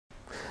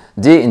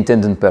Dear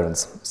intended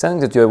parents,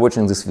 thank that you are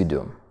watching this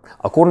video.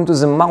 According to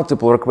the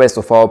multiple requests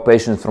of our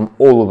patients from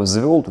all over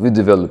the world, we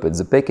developed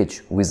the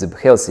package with a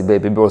healthy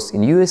baby birth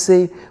in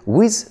USA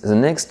with the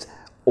next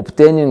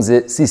obtaining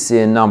the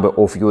CCN number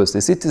of USA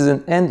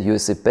citizen and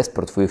USA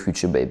passport for your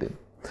future baby.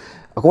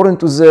 According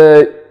to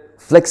the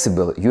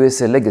flexible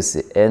USA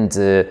legacy and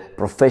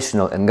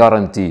professional and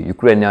guarantee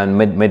Ukrainian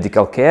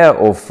medical care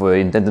of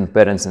intended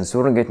parents and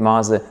surrogate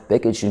mother,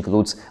 package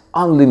includes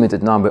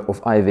unlimited number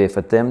of IVF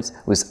attempts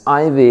with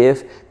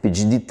IVF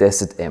PGD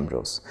tested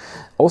embryos.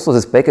 Also,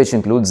 this package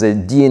includes the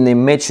DNA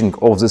matching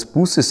of the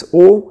spouses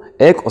or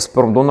egg or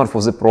sperm donor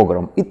for the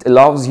program. It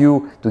allows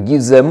you to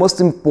give the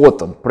most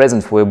important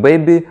present for a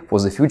baby for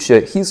the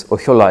future his or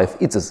her life.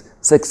 It is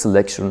sex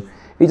selection.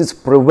 It is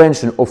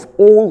prevention of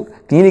all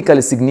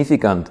clinically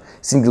significant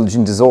single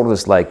gene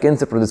disorders like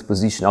cancer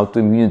predisposition,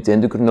 autoimmunity,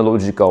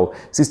 endocrinological,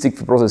 cystic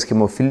fibrosis,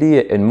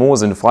 hemophilia, and more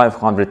than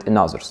 500 and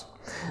others.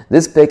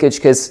 This package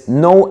has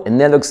no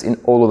analogs in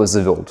all over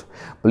the world.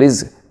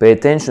 Please pay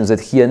attention that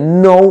here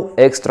no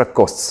extra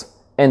costs.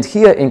 And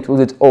here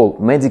included all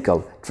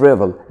medical,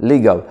 travel,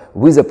 legal,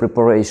 visa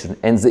preparation,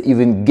 and the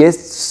even guest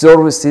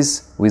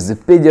services with the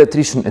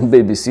pediatrician and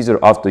babysitter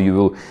after you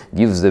will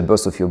give the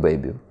birth of your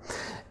baby.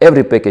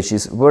 Every package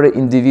is very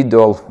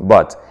individual,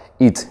 but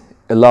it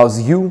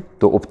allows you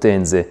to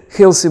obtain the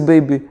healthy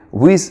baby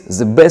with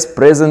the best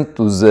present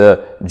to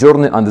the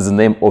journey under the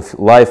name of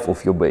life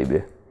of your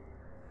baby.